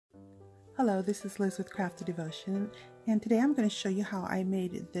Hello, this is Liz with Crafty Devotion, and today I'm going to show you how I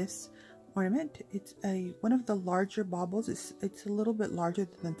made this ornament. It's one of the larger baubles. It's a little bit larger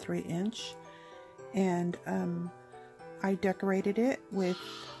than 3-inch, and I decorated it with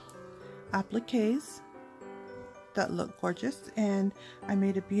appliques that look gorgeous, and I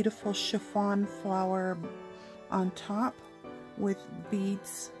made a beautiful chiffon flower on top with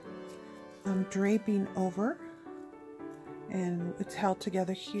beads draping over, and it's held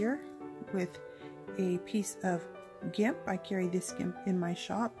together here with a piece of gimp. I carry this gimp in my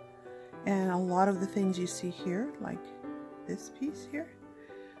shop, and a lot of the things you see here, like this piece here,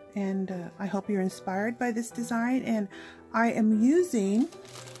 and I hope you're inspired by this design. And I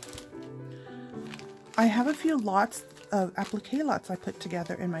have a few lots of applique lots I put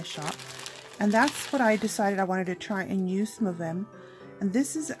together in my shop, and that's what I decided I wanted to try and use some of them. And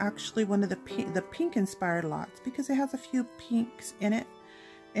this is actually one of the pink inspired lots, because it has a few pinks in it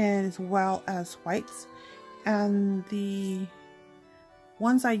and as well as whites. And the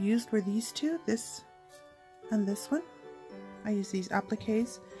ones I used were these two, this and this one. I use these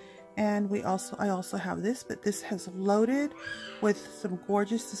appliques, and I also have this, but this has loaded with some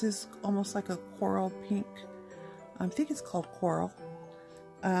gorgeous, this is almost like a coral pink, I think it's called coral,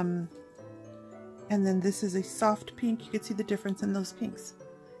 and then this is a soft pink. You can see the difference in those pinks.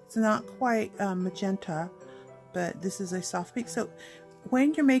 It's not quite magenta, but this is a soft pink. So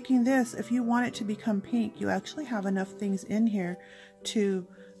when you're making this, if you want it to become pink, you actually have enough things in here to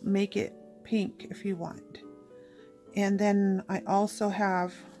make it pink if you want. And then I also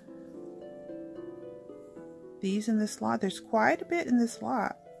have these in this lot. There's quite a bit in this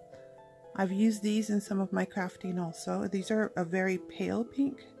lot. I've used these in some of my crafting also. These are a very pale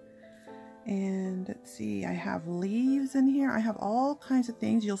pink. And let's see, I have leaves in here. I have all kinds of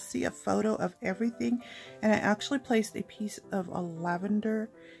things. You'll see a photo of everything. And I actually placed a piece of a lavender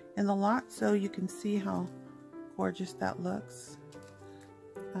in the lot, so you can see how gorgeous that looks.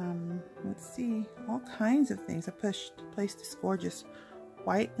 Let's see, all kinds of things. I placed this gorgeous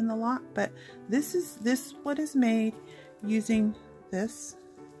white in the lot, but this what is made using this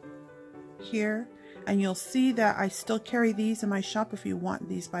here. And you'll see that I still carry these in my shop if you want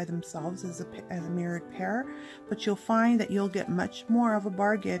these by themselves as a mirrored pair, but you'll find that you'll get much more of a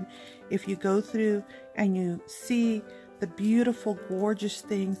bargain if you go through and you see the beautiful, gorgeous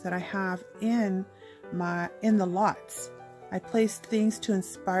things that I have in the lots. I placed things to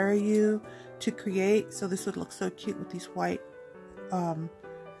inspire you to create, so this would look so cute with these white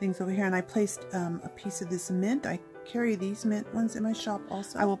things over here. And I placed a piece of this mint. I carry these mint ones in my shop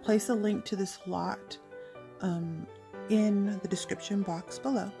also. I will place a link to this lot in the description box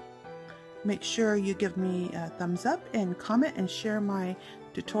below. Make sure you give me a thumbs up and comment and share my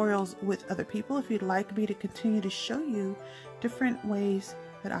tutorials with other people if you'd like me to continue to show you different ways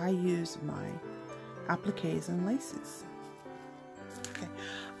that I use my appliques and laces. Okay.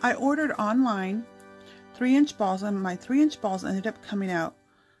 I ordered online 3-inch balls, and my 3-inch balls ended up coming out.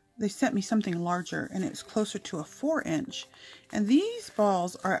 They sent me something larger, and it's closer to a 4-inch. And these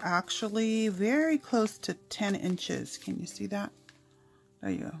balls are actually very close to 10 inches. Can you see that?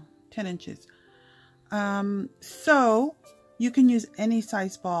 There you go, 10 inches. So you can use any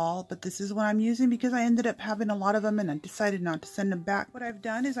size ball, but this is what I'm using because I ended up having a lot of them and I decided not to send them back. What I've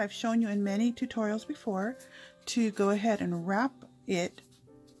done is I've shown you in many tutorials before to go ahead and wrap it.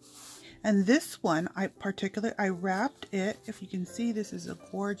 And this one, I wrapped it, if you can see, this is a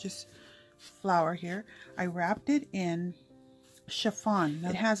gorgeous flower here. I wrapped it in chiffon. Now,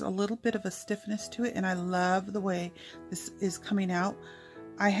 it has a little bit of a stiffness to it, and I love the way this is coming out.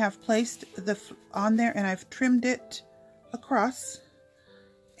 I have placed on there, and I've trimmed it across,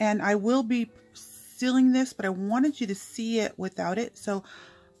 and I will be sealing this, but I wanted you to see it without it. So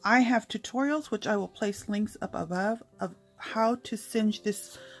I have tutorials, which I will place links up above, of how to singe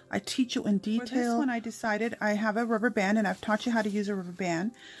this. I teach you in detail. For this one, I decided I have a rubber band, and I've taught you how to use a rubber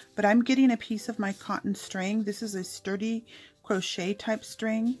band, but I'm getting a piece of my cotton string. This is a sturdy crochet type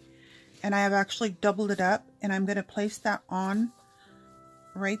string, and I have actually doubled it up, and I'm going to place that on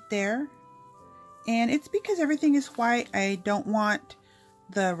right there. And it's because everything is white. I don't want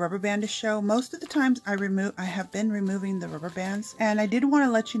the rubber band to show. Most of the times I have been removing the rubber bands, and I did want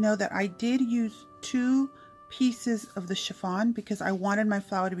to let you know that I did use 2 pieces of the chiffon because I wanted my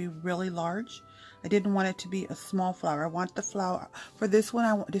flower to be really large. I didn't want it to be a small flower. I want the flower, for this one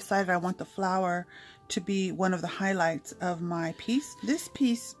I decided I want the flower to be one of the highlights of my piece. This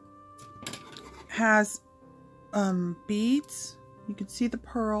piece has beads. You can see the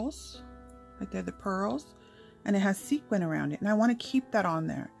pearls right there, the pearls, and it has sequin around it, and I want to keep that on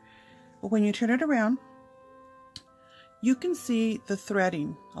there. But when you turn it around, you can see the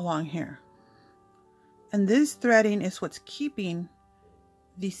threading along here. And this threading is what's keeping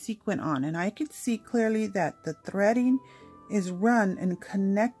the sequin on. And I can see clearly that the threading is run and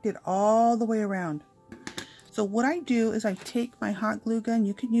connected all the way around. So what I do is I take my hot glue gun.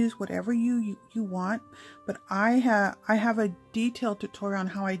 You can use whatever you want, but I have a detailed tutorial on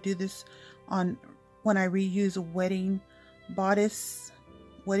how I do this on when I reuse wedding bodice,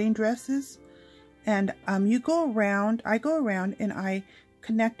 wedding dresses. And I go around and I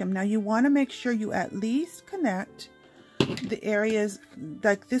connect them. Now you want to make sure you at least connect the areas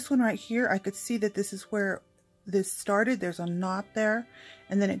like this one right here. I could see that this is where this started. There's a knot there,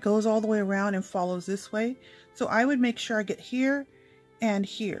 and then it goes all the way around and follows this way. So I would make sure I get here and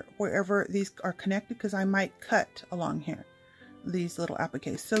here, wherever these are connected, because I might cut along here, these little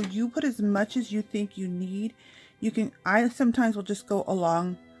appliques. So you put as much as you think you need. You can, I sometimes will just go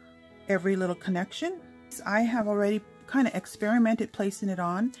along every little connection. I have already kind of experimented placing it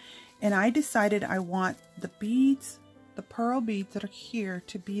on, and I decided I want the beads, the pearl beads that are here,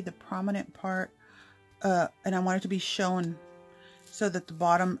 to be the prominent part, and I want it to be shown so that the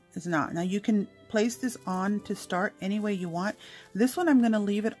bottom is not. Now you can place this on to start any way you want. This one I'm going to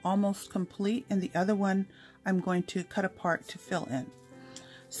leave it almost complete, and the other one I'm going to cut apart to fill in.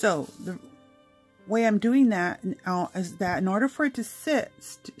 So the way I'm doing that now is that in order for it to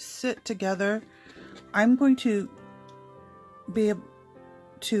sit together, I'm going to be able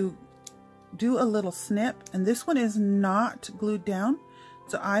to do a little snip, and this one is not glued down,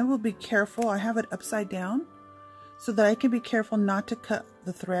 so I will be careful. I have it upside down so that I can be careful not to cut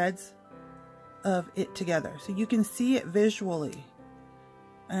the threads of it together, so you can see it visually.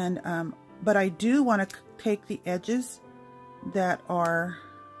 And but I do want to take the edges that are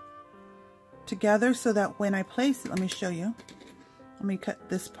together so that when I place it, let me show you. Let me cut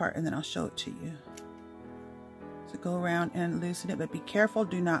this part and then I'll show it to you. So go around and loosen it, but be careful.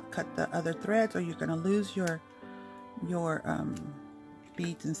 Do not cut the other threads or you're going to lose your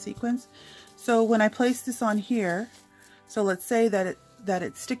beads and sequins. So when I place this on here, so let's say that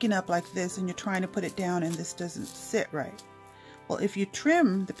it's sticking up like this and you're trying to put it down and this doesn't sit right. Well, if you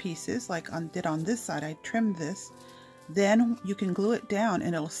trim the pieces like I did on this side, I trimmed this, then you can glue it down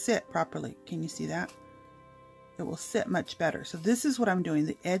and it'll sit properly. Can you see that? It will sit much better. So this is what I'm doing.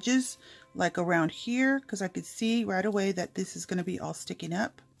 The edges like around here, because I could see right away that this is going to be all sticking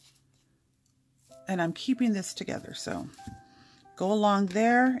up. And I'm keeping this together. So go along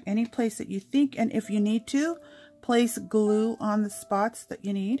there, any place that you think, and if you need to, place glue on the spots that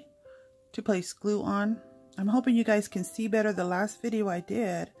you need to place glue on. I'm hoping you guys can see better. The last video I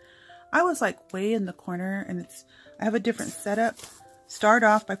did, I was like way in the corner, and I have a different setup. Start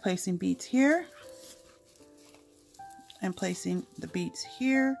off by placing beads here and placing the beads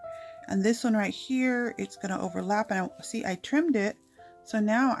here, and this one right here, it's going to overlap, and I trimmed it, so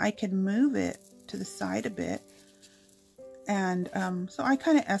now I can move it to the side a bit. And so I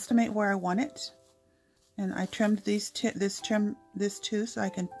kind of estimate where I want it, and I trimmed this too, so I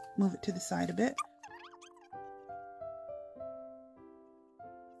can move it to the side a bit.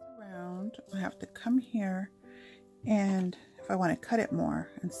 Around, I have to come here, and if I want to cut it more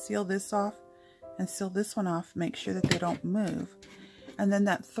and seal this off and seal this one off, make sure that they don't move. And then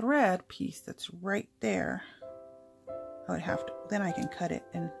that thread piece that's right there, I would have to, then I can cut it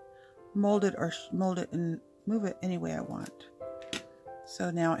and mold it and move it any way I want. So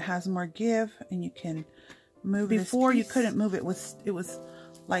now it has more give, and you can move. Before you couldn't move it, it was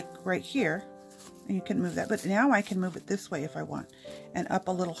like right here, and you couldn't move that, but now I can move it this way if I want, and up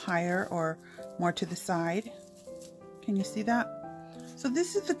a little higher or more to the side. Can you see that? So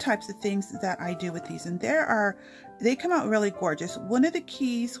this is the types of things that I do with these, and they come out really gorgeous. One of the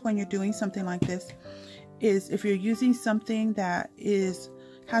keys when you're doing something like this is if you're using something that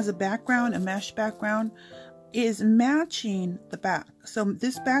has a background, a mesh background, is matching the back. So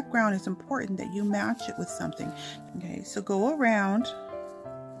this background is important that you match it with something. Okay, so go around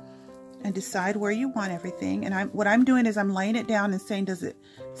and decide where you want everything. And what I'm doing is I'm laying it down and saying,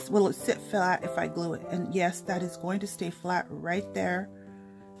 will it sit flat if I glue it? And yes, that is going to stay flat right there,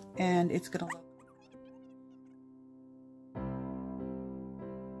 and it's gonna look.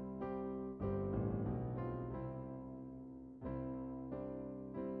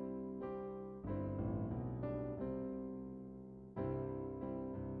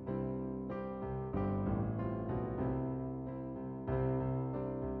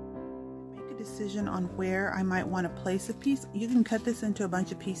 Decision on where I might want to place a piece. You can cut this into a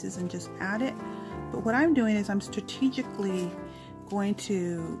bunch of pieces and just add it, but what I'm doing is I'm strategically going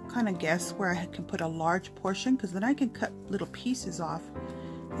to kind of guess where I can put a large portion, because then I can cut little pieces off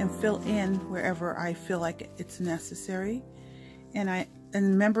and fill in wherever I feel like it's necessary. And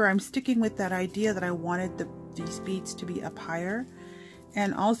remember, I'm sticking with that idea that I wanted these beads to be up higher.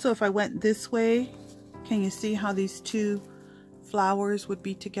 And also, if I went this way, can you see how these two flowers would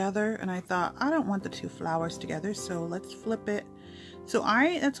be together? And I thought, I don't want the two flowers together, so let's flip it. So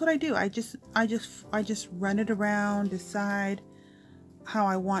that's what I do. I just run it around, decide how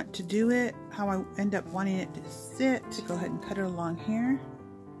I want to do it, how I end up wanting it to sit. Go ahead and cut it along here.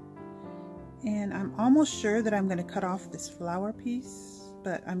 And I'm almost sure that I'm going to cut off this flower piece,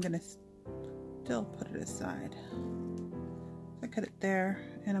 but I'm going to still put it aside. I cut it there,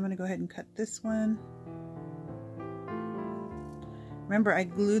 and I'm going to go ahead and cut this one. Remember, I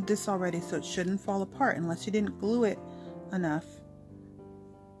glued this already, so it shouldn't fall apart unless you didn't glue it enough.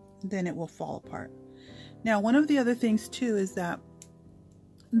 Then it will fall apart. Now, one of the other things too is that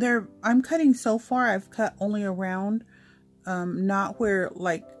I'm cutting so far, I've cut only around, not where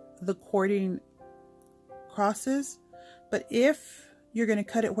like the cording crosses. But if you're going to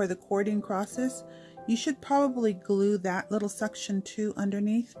cut it where the cording crosses, you should probably glue that little section too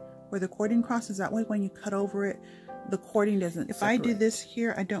underneath where the cording crosses. That way when you cut over it, the cording doesn't separate. If I do this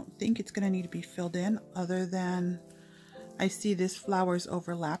here, I don't think it's going to need to be filled in, other than I see this flower's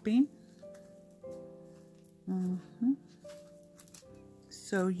overlapping.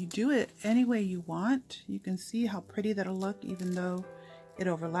 So you do it any way you want. You can see how pretty that'll look even though it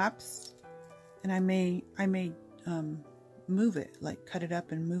overlaps. And I may move it, like cut it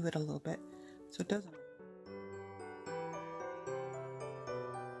up and move it a little bit so it doesn't.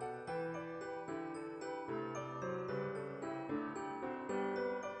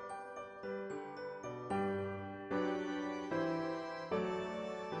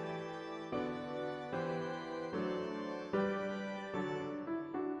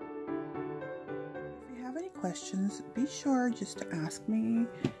 Questions, be sure just to ask me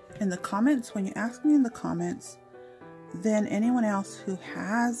in the comments. When you ask me in the comments, then anyone else who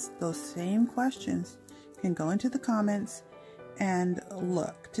has those same questions can go into the comments and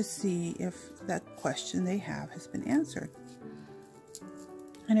look to see if that question they have has been answered.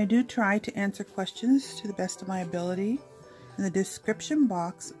 And I do try to answer questions to the best of my ability. In the description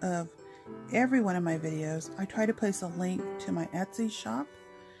box of every one of my videos, I try to place a link to my Etsy shop.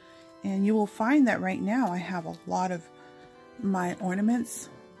 And you will find that right now I have a lot of my ornaments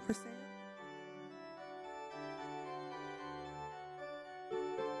for sale.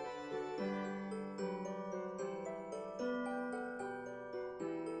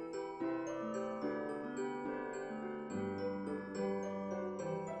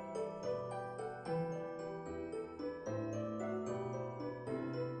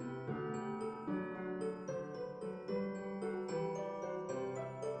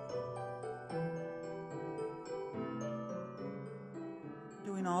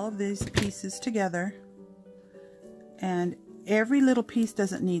 All of these pieces together, and every little piece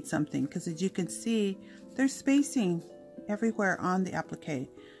doesn't need something, because as you can see, there's spacing everywhere on the applique.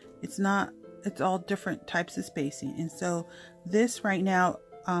 It's all different types of spacing. And so this right now,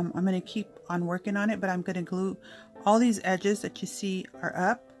 I'm going to keep on working on it, but I'm going to glue all these edges that you see are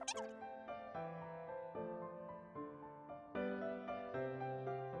up.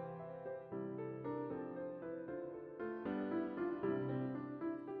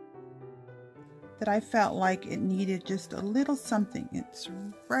 That I felt like it needed just a little something. It's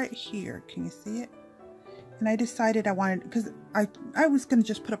right here. Can you see it? And I decided I wanted, because I was going to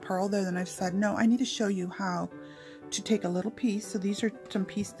just put a pearl there, then I decided, no, I need to show you how to take a little piece. So these are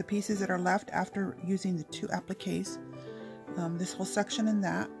the pieces that are left after using the two appliques. This whole section and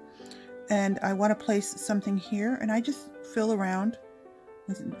that. And I want to place something here, and I just fill around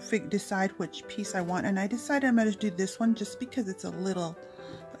and decide which piece I want. And I decided I'm going to do this one just because it's a little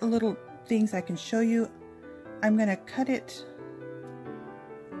things I can show you. I'm going to cut it,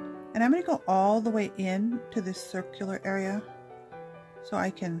 and I'm going to go all the way in to this circular area so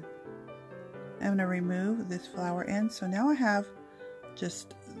I'm going to remove this flower end. So now I have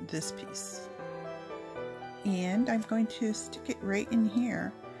just this piece, and I'm going to stick it right in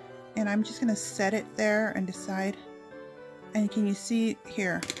here, and I'm just going to set it there and decide. And can you see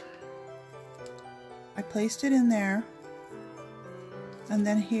here, I placed it in there. And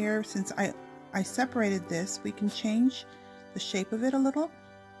then here, since I separated this, we can change the shape of it a little.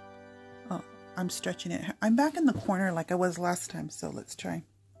 Oh, I'm stretching it. I'm back in the corner like I was last time, so let's try.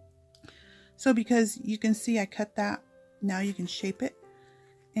 So because you can see I cut that, now you can shape it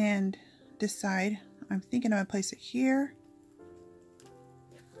and decide. I'm thinking I'm going to place it here.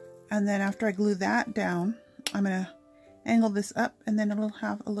 And then after I glue that down, I'm going to angle this up, and then it'll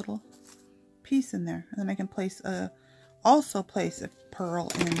have a little piece in there. And then I can place a also place a pearl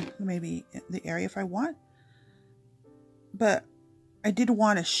in maybe the area if I want. But I did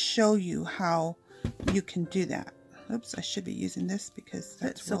want to show you how you can do that. Oops, I should be using this because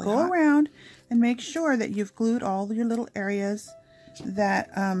that's really hot. So go around and make sure that you've glued all your little areas that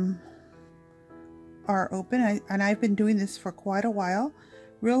are open. And I've been doing this for quite a while.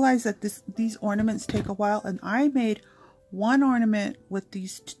 Realize that these ornaments take a while, and I made one ornament with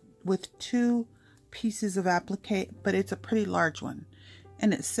with 2 pieces of applique, but it's a pretty large one,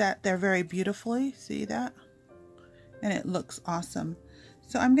 and it sat there very beautifully. See that? And it looks awesome.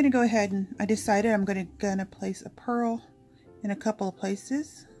 So I'm going to go ahead and I decided I'm going to place a pearl in a couple of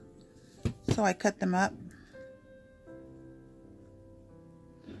places. So I cut them up.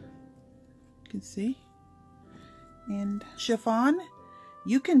 You can see. And chiffon,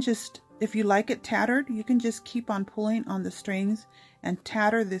 you can just, if you like it tattered, you can just keep on pulling on the strings and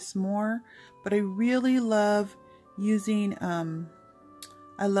tatter this more. But I really love using,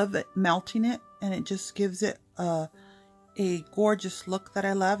 I love it melting it, and it just gives it a gorgeous look that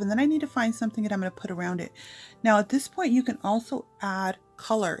I love. And then I need to find something that I'm going to put around it. Now at this point you can also add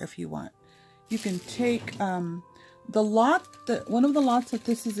color if you want. You can take one of the lots that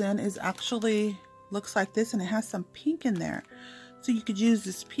this is in is actually looks like this, and it has some pink in there. So you could use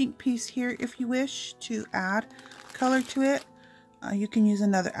this pink piece here if you wish to add color to it. You can use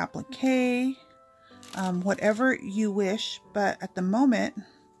another applique, whatever you wish, but at the moment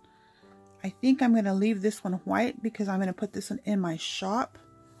I think I'm going to leave this one white because I'm going to put this one in my shop.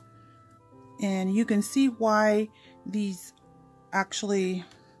 And you can see why these actually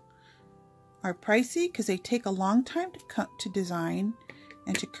are pricey, because they take a long time to design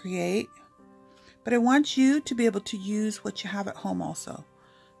and to create. But I want you to be able to use what you have at home also.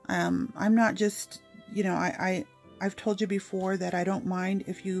 I'm not just, you know, I've told you before that I don't mind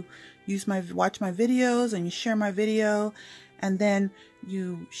if you watch my videos and you share my video, and then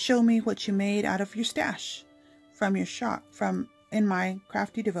you show me what you made out of your stash from your shop, in my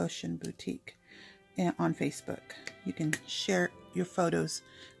Crafty Devotion boutique on Facebook. You can share your photos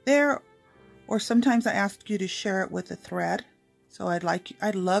there, or sometimes I ask you to share it with a thread. So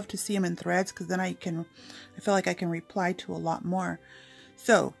I'd love to see them in threads, because then I feel like I can reply to a lot more.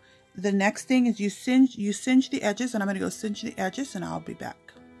 So the next thing is you singe the edges, and I'm going to go singe the edges, and I'll be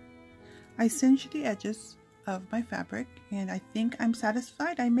back. I singe the edges of my fabric, and I think I'm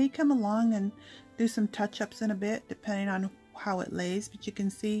satisfied. I may come along and do some touch-ups in a bit depending on how it lays, but you can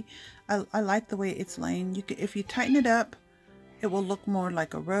see I like the way it's laying. If you tighten it up, it will look more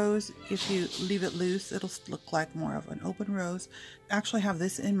like a rose. If you leave it loose, it'll look like more of an open rose. I actually have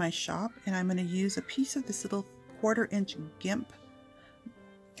this in my shop, and I'm going to use a piece of this little 1/4 inch gimp,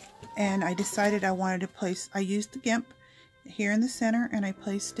 and I decided I wanted to place, I used the gimp here in the center, and I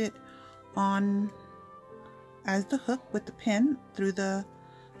placed it on as the hook with the pin through the,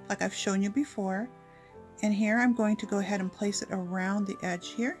 like I've shown you before. And here I'm going to go ahead and place it around the edge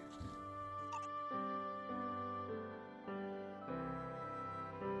here.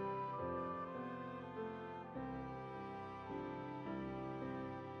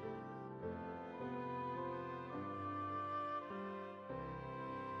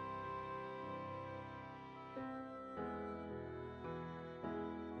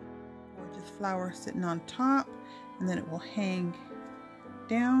 Flower sitting on top, and then it will hang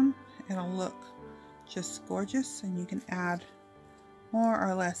down. It'll look just gorgeous, and you can add more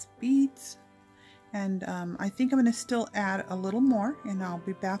or less beads. And I think I'm going to still add a little more, and I'll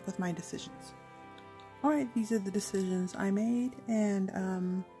be back with my decisions. Alright, these are the decisions I made,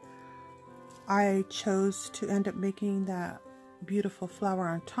 and I chose to end up making that beautiful flower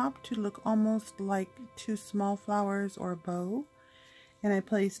on top to look almost like 2 small flowers or a bow. And I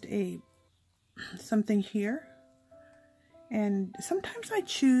placed something here, and sometimes I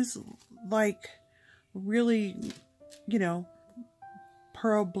choose like really, you know,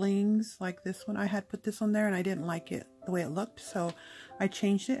 pearl blings like this one. I had put this on there and I didn't like it the way it looked, so I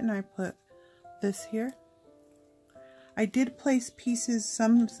changed it and I put this here. I did place pieces,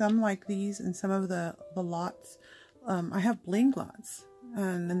 some like these, and some of the lots. I have bling lots,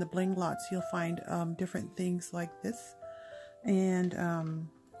 and in the bling lots you'll find different things like this, and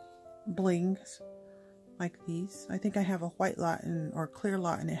blings like these. I think I have a white lot or clear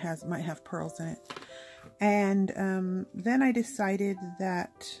lot, and it might have pearls in it. And then I decided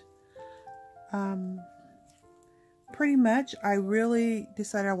that pretty much I really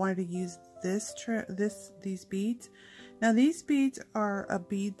decided I wanted to use these beads. Now these beads are a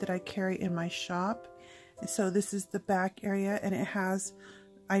bead that I carry in my shop. So this is the back area, and it has,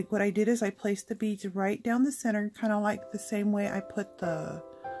 what I did is I placed the beads right down the center, kind of like the same way I put the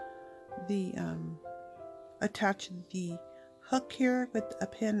attach the hook here with a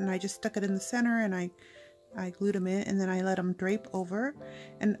pin, and I just stuck it in the center, and I glued them in, and then I let them drape over.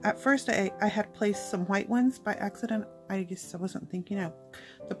 And at first I had placed some white ones by accident. I wasn't thinking of,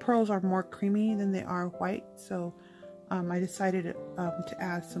 the pearls are more creamy than they are white, so I decided to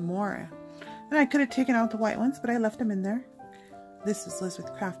add some more. And I could have taken out the white ones, but I left them in there. This is Liz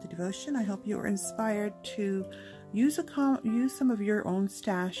with Crafty Devotion. I hope you were inspired to use some of your own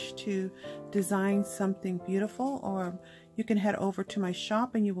stash to design something beautiful, or you can head over to my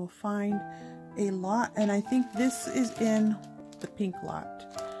shop and you will find a lot, and I think this is in the pink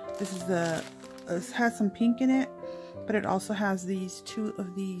lot. This is it has some pink in it, but it also has two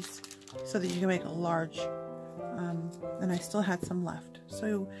of these so that you can make a large, and I still had some left.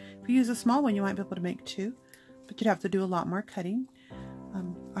 So if you use a small one, you might be able to make 2, but you'd have to do a lot more cutting.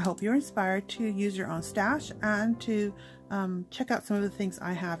 I hope you're inspired to use your own stash and to check out some of the things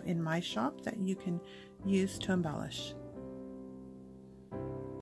I have in my shop that you can use to embellish.